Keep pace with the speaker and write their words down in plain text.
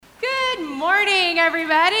Good morning,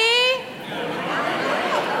 everybody.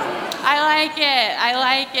 I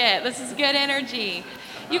like it. This is good energy.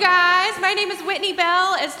 You guys, my name is Whitney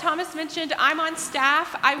Bell. As Thomas mentioned, I'm on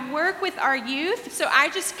staff. I work with our youth, so I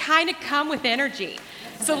just kind of come with energy.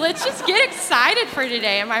 So let's just get excited for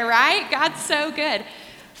today, am I right? God's so good.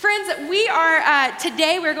 Friends,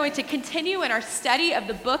 today we're going to continue in our study of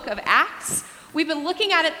the book of Acts. We've been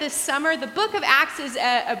looking at it this summer. The book of Acts is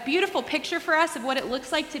a beautiful picture for us of what it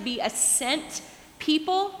looks like to be a sent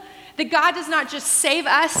people. That God does not just save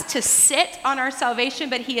us to sit on our salvation,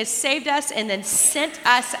 but he has saved us and then sent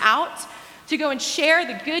us out to go and share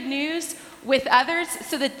the good news with others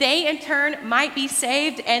so that they in turn might be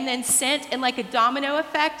saved and then sent, and like a domino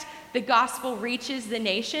effect, the gospel reaches the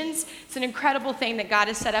nations. It's an incredible thing that God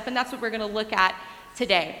has set up, and that's what we're going to look at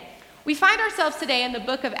today. We find ourselves today in the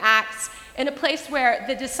book of Acts in a place where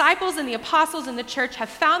the disciples and the apostles in the church have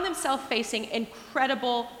found themselves facing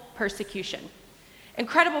incredible persecution.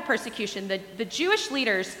 Incredible persecution. The Jewish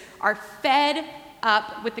leaders are fed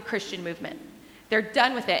up with the Christian movement. They're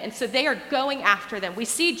done with it, and so they are going after them. We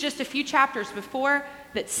see just a few chapters before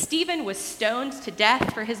that Stephen was stoned to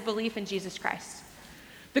death for his belief in Jesus Christ.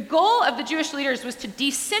 The goal of the Jewish leaders was to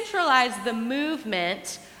decentralize the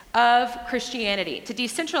movement of Christianity, to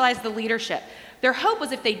decentralize the leadership. Their hope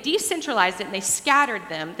was if they decentralized it and they scattered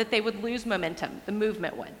them, that they would lose momentum, the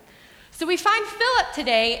movement would. So we find Philip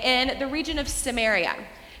today in the region of Samaria.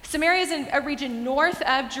 Samaria is in a region north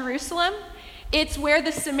of Jerusalem. It's where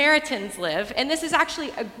the Samaritans live, and this is actually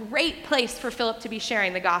a great place for Philip to be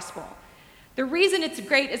sharing the gospel. The reason it's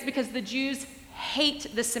great is because the Jews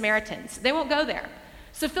hate the Samaritans. They won't go there.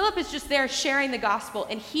 So Philip is just there sharing the gospel,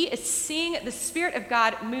 and he is seeing the Spirit of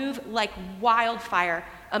God move like wildfire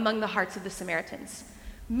among the hearts of the Samaritans.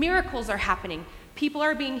 Miracles are happening. People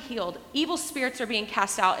are being healed. Evil spirits are being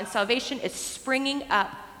cast out, and salvation is springing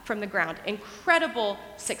up from the ground. Incredible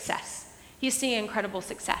success. He's seeing incredible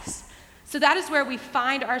success. So that is where we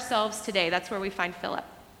find ourselves today. That's where we find Philip.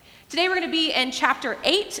 Today we're going to be in chapter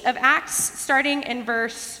 8 of Acts, starting in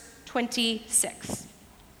verse 26.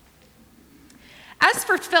 As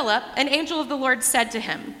for Philip, an angel of the Lord said to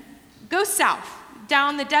him, "Go south,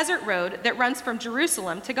 down the desert road that runs from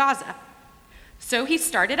Jerusalem to Gaza." So he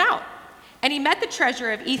started out, and he met the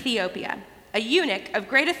treasurer of Ethiopia, a eunuch of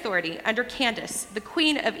great authority under Candace, the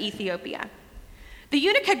queen of Ethiopia. The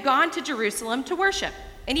eunuch had gone to Jerusalem to worship,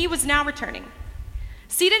 and he was now returning.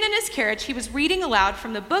 Seated in his carriage, he was reading aloud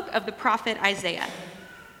from the book of the prophet Isaiah.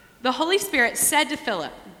 The Holy Spirit said to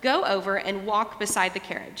Philip, "Go over and walk beside the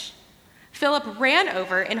carriage." Philip ran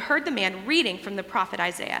over and heard the man reading from the prophet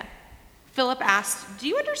Isaiah. Philip asked, "Do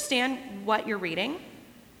you understand what you're reading?"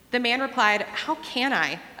 The man replied, "How can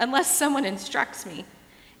I, unless someone instructs me?"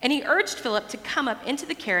 And he urged Philip to come up into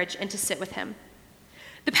the carriage and to sit with him.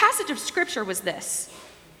 The passage of scripture was this: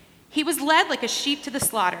 "He was led like a sheep to the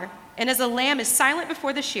slaughter, and as a lamb is silent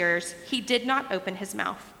before the shearers, he did not open his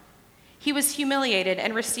mouth. He was humiliated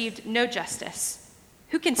and received no justice.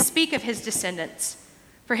 Who can speak of his descendants?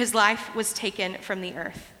 For his life was taken from the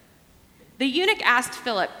earth." The eunuch asked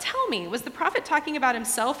Philip, "Tell me, was the prophet talking about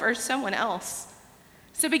himself or someone else?"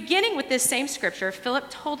 So beginning with this same scripture, Philip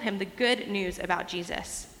told him the good news about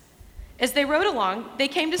Jesus. As they rode along, they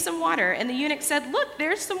came to some water, and the eunuch said, "Look,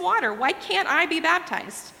 there's some water. Why can't I be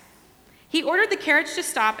baptized?" He ordered the carriage to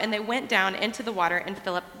stop, and they went down into the water, and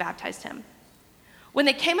Philip baptized him. When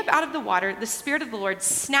they came up out of the water, the Spirit of the Lord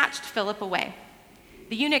snatched Philip away.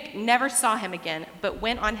 The eunuch never saw him again, but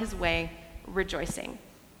went on his way rejoicing.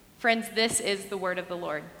 Friends, this is the word of the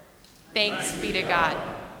Lord. Thanks be to God.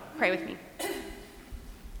 Pray with me.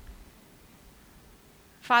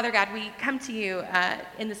 Father God, we come to you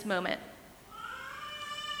in this moment.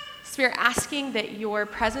 Spirit, asking that your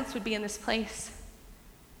presence would be in this place.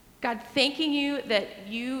 God, thanking you that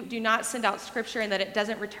you do not send out scripture and that it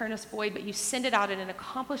doesn't return us void, but you send it out and it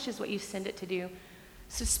accomplishes what you send it to do.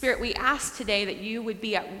 So Spirit, we ask today that you would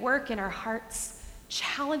be at work in our hearts,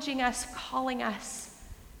 challenging us, calling us,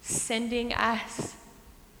 sending us.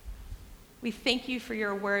 We thank you for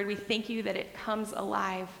your word. We thank you that it comes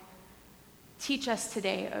alive. Teach us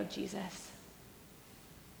today, oh Jesus.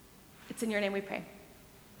 It's in your name we pray.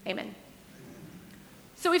 Amen.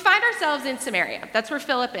 So we find ourselves in Samaria. That's where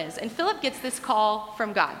Philip is. And Philip gets this call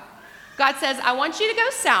from God. God says, "I want you to go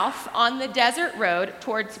south on the desert road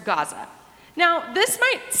towards Gaza." Now, this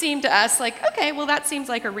might seem to us like, okay, well, that seems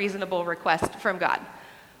like a reasonable request from God.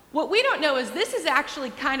 What we don't know is this is actually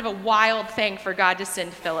kind of a wild thing for God to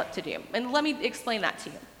send Philip to do. And let me explain that to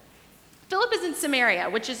you. Philip is in Samaria,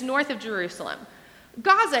 which is north of Jerusalem.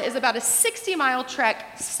 Gaza is about a 60-mile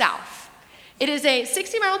trek south. It is a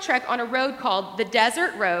 60-mile trek on a road called the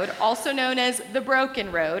Desert Road, also known as the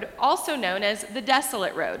Broken Road, also known as the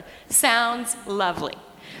Desolate Road. Sounds lovely.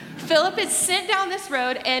 Philip is sent down this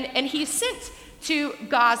road, and he's sent to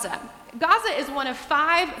Gaza. Gaza is one of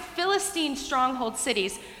 5 Philistine stronghold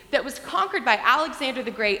cities that was conquered by Alexander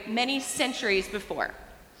the Great many centuries before.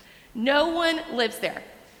 No one lives there.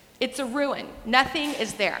 It's a ruin. Nothing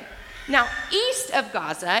is there. Now, east of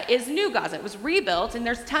Gaza is New Gaza. It was rebuilt, and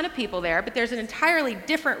there's a ton of people there, but there's an entirely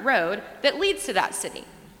different road that leads to that city.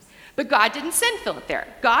 But God didn't send Philip there.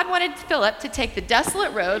 God wanted Philip to take the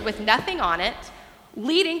desolate road with nothing on it,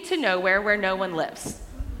 leading to nowhere where no one lives.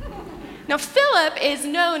 Now, Philip is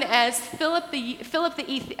known as Philip the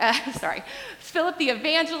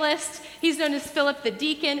evangelist. He's known as Philip the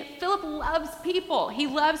deacon. Philip loves people. He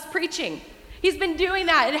loves preaching. He's been doing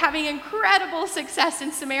that and having incredible success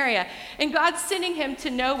in Samaria. And God's sending him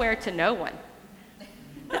to nowhere to no one.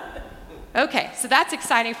 Okay, so that's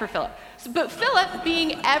exciting for Philip. But Philip,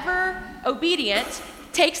 being ever obedient,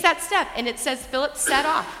 takes that step. And it says Philip set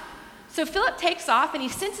off. So Philip takes off, and he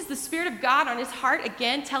senses the Spirit of God on his heart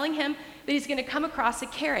again, telling him that he's going to come across a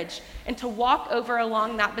carriage and to walk over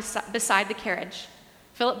along that beside the carriage.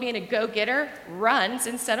 Philip, being a go-getter, runs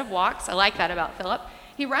instead of walks. I like that about Philip.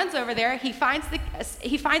 He runs over there. He finds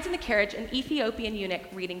in the carriage an Ethiopian eunuch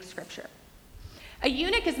reading scripture. A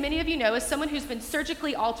eunuch, as many of you know, is someone who's been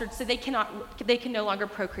surgically altered so they can no longer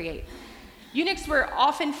procreate. Eunuchs were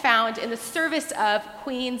often found in the service of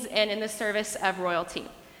queens and in the service of royalty.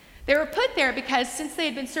 They were put there because since they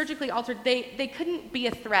had been surgically altered, they couldn't be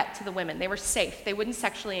a threat to the women. They were safe. They wouldn't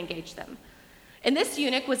sexually engage them. And this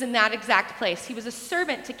eunuch was in that exact place. He was a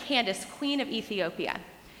servant to Candace, queen of Ethiopia.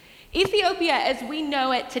 Ethiopia, as we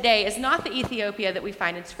know it today, is not the Ethiopia that we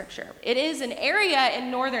find in Scripture. It is an area in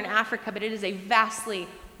northern Africa, but it is a vastly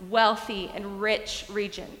wealthy and rich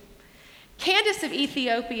region. Candace of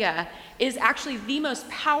Ethiopia is actually the most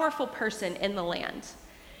powerful person in the land.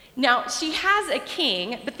 Now, she has a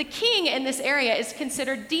king, but the king in this area is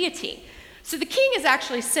considered deity. So the king is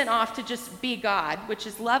actually sent off to just be God, which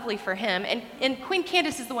is lovely for him, and Queen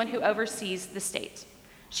Candace is the one who oversees the state.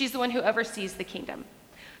 She's the one who oversees the kingdom.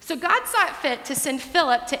 So God saw it fit to send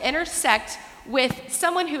Philip to intersect with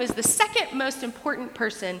someone who is the second most important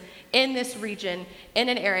person in this region in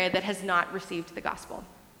an area that has not received the gospel.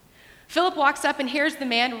 Philip walks up, and here's the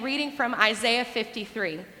man reading from Isaiah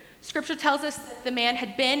 53. Scripture tells us that the man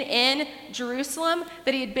had been in Jerusalem,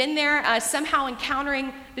 that he had been there somehow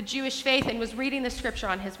encountering the Jewish faith and was reading the scripture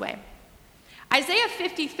on his way. Isaiah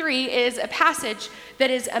 53 is a passage that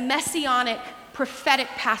is a messianic, prophetic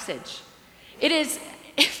passage. It is,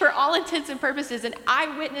 for all intents and purposes, an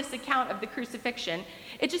eyewitness account of the crucifixion.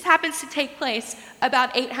 It just happens to take place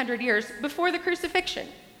about 800 years before the crucifixion.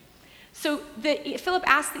 So Philip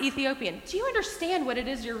asked the Ethiopian, "Do you understand what it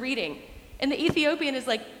is you're reading?" And the Ethiopian is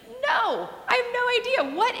like, "No, I have no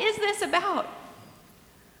idea. What is this about?"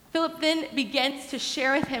 Philip then begins to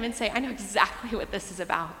share with him and say, "I know exactly what this is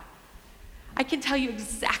about. I can tell you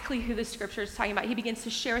exactly who the scripture is talking about." He begins to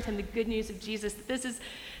share with him the good news of Jesus, that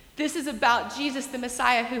this is about Jesus, the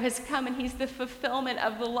Messiah, who has come, and he's the fulfillment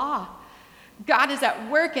of the law. God is at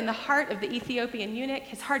work in the heart of the Ethiopian eunuch.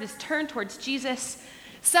 His heart is turned towards Jesus.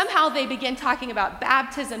 Somehow they begin talking about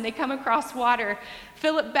baptism. They come across water.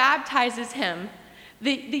 Philip baptizes him.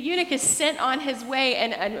 The eunuch is sent on his way,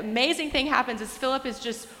 and an amazing thing happens as Philip is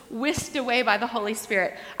just whisked away by the Holy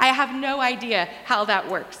Spirit. I have no idea how that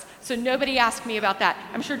works, so nobody ask me about that.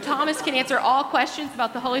 I'm sure Thomas can answer all questions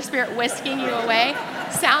about the Holy Spirit whisking you away.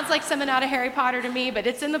 Sounds like something out of Harry Potter to me, but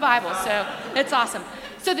it's in the Bible, so it's awesome.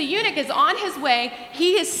 So the eunuch is on his way.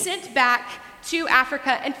 He is sent back to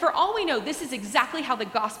Africa, and for all we know, this is exactly how the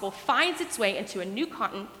gospel finds its way into a new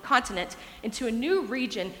continent, into a new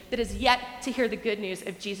region that is yet to hear the good news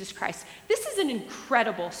of Jesus Christ. This is an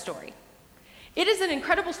incredible story. It is an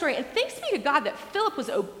incredible story, and thanks be to God that Philip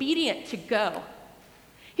was obedient to go.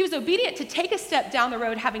 He was obedient to take a step down the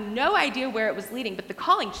road, having no idea where it was leading, but the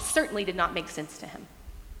calling certainly did not make sense to him.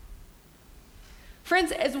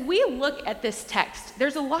 Friends, as we look at this text,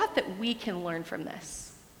 there's a lot that we can learn from this.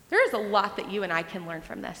 There is a lot that you and I can learn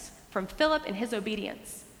from this, from Philip and his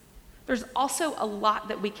obedience. There's also a lot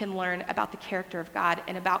that we can learn about the character of God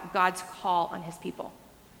and about God's call on his people.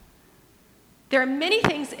 There are many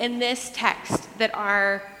things in this text that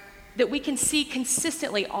we can see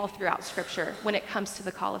consistently all throughout Scripture when it comes to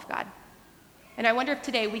the call of God. And I wonder if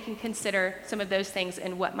today we can consider some of those things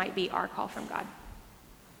and what might be our call from God.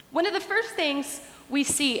 One of the first things we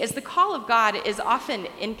see is the call of God is often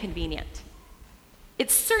inconvenient. It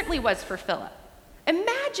certainly was for Philip.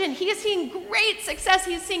 Imagine, he is seeing great success.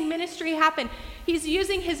 He is seeing ministry happen. He's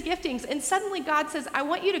using his giftings, and suddenly God says, I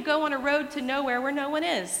want you to go on a road to nowhere where no one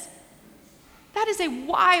is. That is a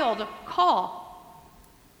wild call.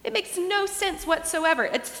 It makes no sense whatsoever.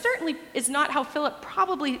 It certainly is not how Philip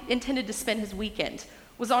probably intended to spend his weekend,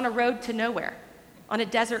 was on a road to nowhere, on a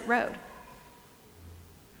desert road.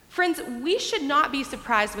 Friends, we should not be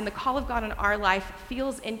surprised when the call of God on our life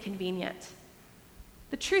feels inconvenient.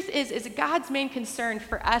 The truth is God's main concern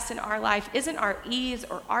for us in our life isn't our ease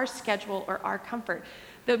or our schedule or our comfort.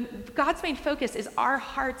 God's main focus is our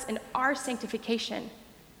hearts and our sanctification.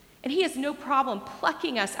 And he has no problem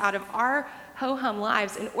plucking us out of our ho-hum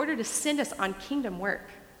lives in order to send us on kingdom work.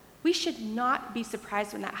 We should not be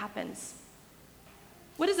surprised when that happens.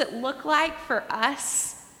 What does it look like for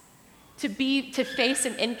us to face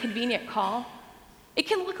an inconvenient call? It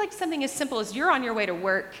can look like something as simple as you're on your way to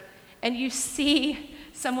work and you see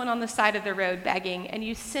someone on the side of the road begging, and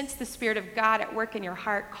you sense the Spirit of God at work in your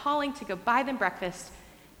heart, calling to go buy them breakfast,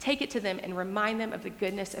 take it to them, and remind them of the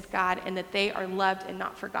goodness of God and that they are loved and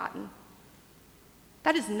not forgotten.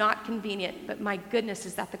 That is not convenient, but my goodness,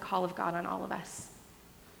 is that the call of God on all of us.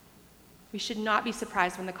 We should not be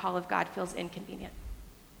surprised when the call of God feels inconvenient.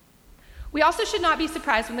 We also should not be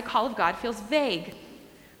surprised when the call of God feels vague.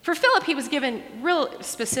 For Philip, he was given real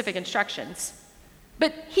specific instructions.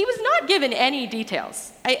 But he was not given any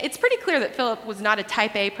details. It's pretty clear that Philip was not a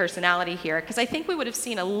type A personality here, because I think we would have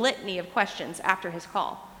seen a litany of questions after his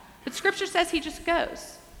call. But Scripture says he just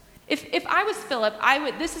goes. If I was Philip,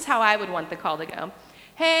 this is how I would want the call to go.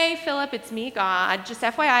 Hey, Philip, it's me, God. Just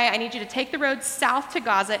FYI, I need you to take the road south to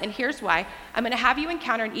Gaza, and here's why. I'm going to have you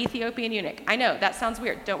encounter an Ethiopian eunuch. I know, that sounds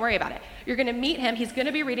weird. Don't worry about it. You're going to meet him. He's going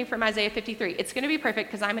to be reading from Isaiah 53. It's going to be perfect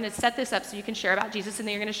because I'm going to set this up so you can share about Jesus, and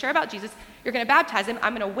then you're going to share about Jesus. You're going to baptize him.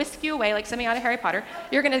 I'm going to whisk you away like something out of Harry Potter.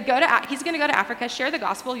 He's going to go to Africa, share the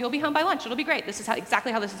gospel. You'll be home by lunch. It'll be great. This is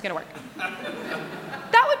exactly how this is going to work.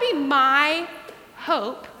 That would be my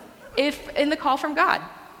hope if in the call from God.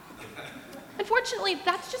 Unfortunately,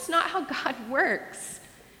 that's just not how God works.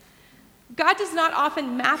 God does not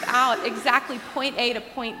often map out exactly point A to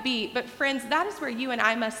point B, but friends, that is where you and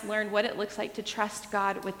I must learn what it looks like to trust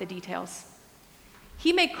God with the details.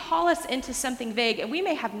 He may call us into something vague, and we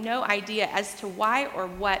may have no idea as to why or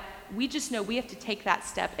what. We just know we have to take that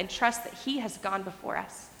step and trust that he has gone before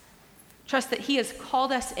us. Trust that he has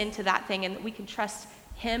called us into that thing, and that we can trust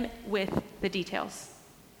him with the details.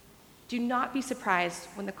 Do not be surprised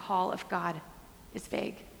when the call of God is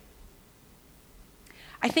vague.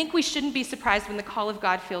 I think we shouldn't be surprised when the call of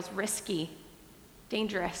God feels risky,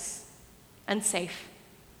 dangerous, unsafe.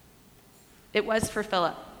 It was for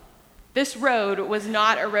Philip. This road was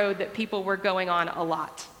not a road that people were going on a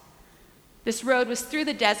lot. This road was through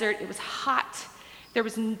the desert. It was hot. There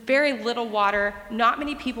was very little water. Not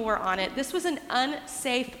many people were on it. This was an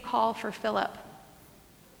unsafe call for Philip.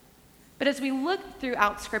 But as we look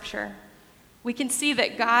throughout Scripture, we can see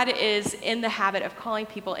that God is in the habit of calling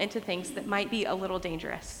people into things that might be a little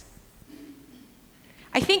dangerous.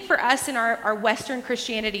 I think for us in our Western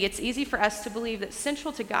Christianity, it's easy for us to believe that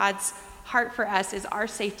central to God's heart for us is our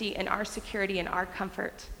safety and our security and our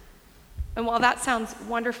comfort. And while that sounds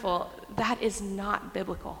wonderful, that is not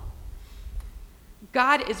biblical.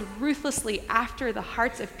 God is ruthlessly after the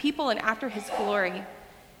hearts of people and after his glory,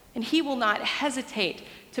 and he will not hesitate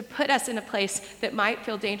to put us in a place that might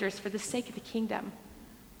feel dangerous for the sake of the kingdom.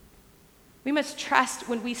 We must trust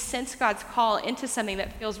when we sense God's call into something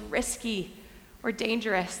that feels risky or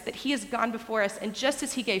dangerous, that he has gone before us, and just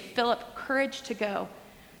as he gave Philip courage to go,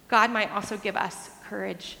 God might also give us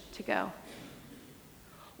courage to go.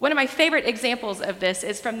 One of my favorite examples of this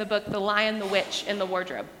is from the book The Lion, the Witch, and the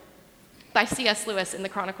Wardrobe by C.S. Lewis in the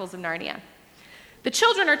Chronicles of Narnia. The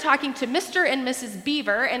children are talking to Mr. and Mrs.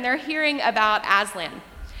 Beaver, and they're hearing about Aslan.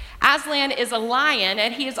 Aslan is a lion,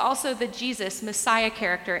 and he is also the Jesus, Messiah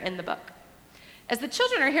character in the book. As the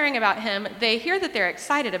children are hearing about him, they hear that they're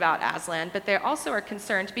excited about Aslan, but they also are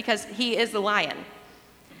concerned because he is a lion.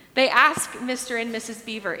 They ask Mr. and Mrs.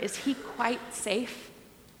 Beaver, is he quite safe?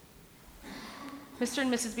 Mr.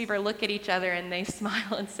 and Mrs. Beaver look at each other and they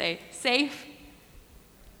smile and say, safe?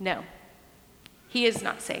 No, he is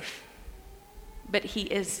not safe, but he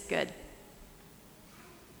is good.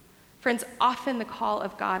 Friends, often the call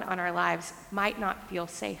of God on our lives might not feel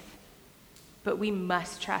safe, but we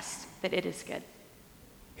must trust that it is good.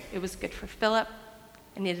 It was good for Philip,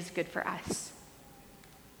 and it is good for us.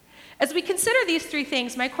 As we consider these three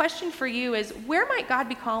things, my question for you is, where might God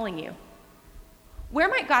be calling you? Where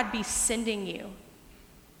might God be sending you?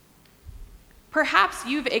 Perhaps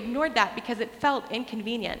you've ignored that because it felt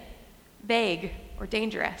inconvenient, vague, or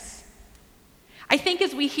dangerous. I think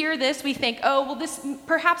as we hear this, we think, oh, well,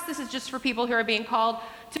 perhaps this is just for people who are being called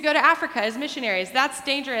to go to Africa as missionaries. That's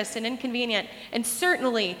dangerous and inconvenient. And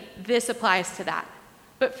certainly this applies to that.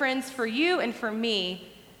 But friends, for you and for me,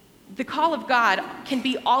 the call of God can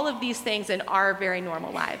be all of these things in our very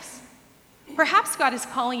normal lives. Perhaps God is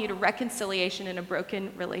calling you to reconciliation in a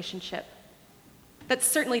broken relationship. That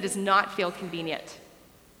certainly does not feel convenient.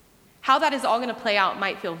 How that is all going to play out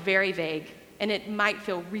might feel very vague, and it might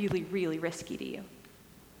feel really, really risky to you.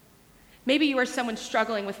 Maybe you are someone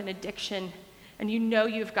struggling with an addiction, and you know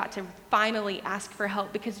you've got to finally ask for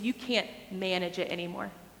help because you can't manage it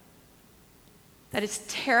anymore. That is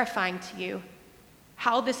terrifying to you.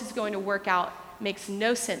 How this is going to work out makes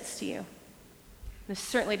no sense to you. This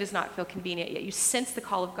certainly does not feel convenient, yet you sense the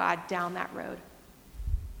call of God down that road.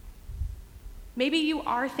 Maybe you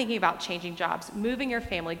are thinking about changing jobs, moving your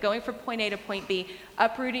family, going from point A to point B,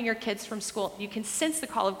 uprooting your kids from school. You can sense the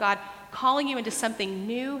call of God calling you into something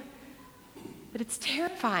new, but it's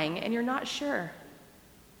terrifying and you're not sure.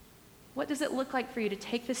 What does it look like for you to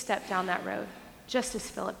take the step down that road, just as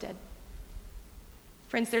Philip did?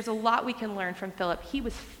 Friends, there's a lot we can learn from Philip. He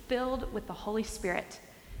was filled with the Holy Spirit,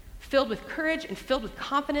 filled with courage and filled with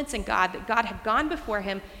confidence in God, that God had gone before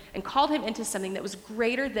him and called him into something that was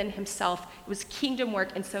greater than himself. It was kingdom work,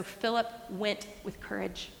 and so Philip went with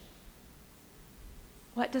courage.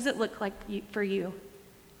 What does it look like for you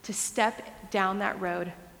to step down that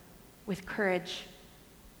road with courage,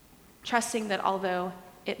 trusting that although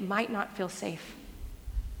it might not feel safe,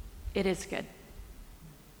 it is good?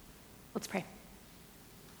 Let's pray.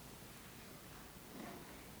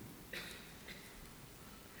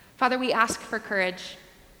 Father, we ask for courage.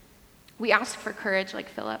 We ask for courage like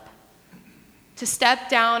Philip, to step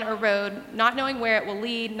down a road, not knowing where it will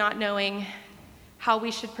lead, not knowing how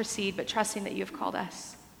we should proceed, but trusting that you have called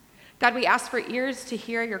us. God, we ask for ears to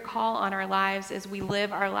hear your call on our lives as we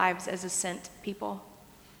live our lives as a sent people.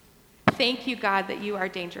 Thank you, God, that you are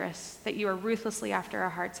dangerous, that you are ruthlessly after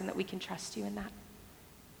our hearts, and that we can trust you in that.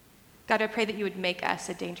 God, I pray that you would make us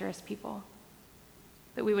a dangerous people,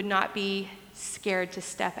 that we would not be scared to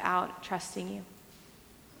step out trusting you.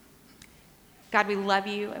 God, we love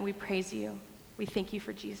you and we praise you. We thank you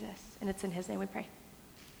for Jesus, and it's in his name we pray.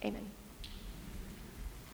 Amen.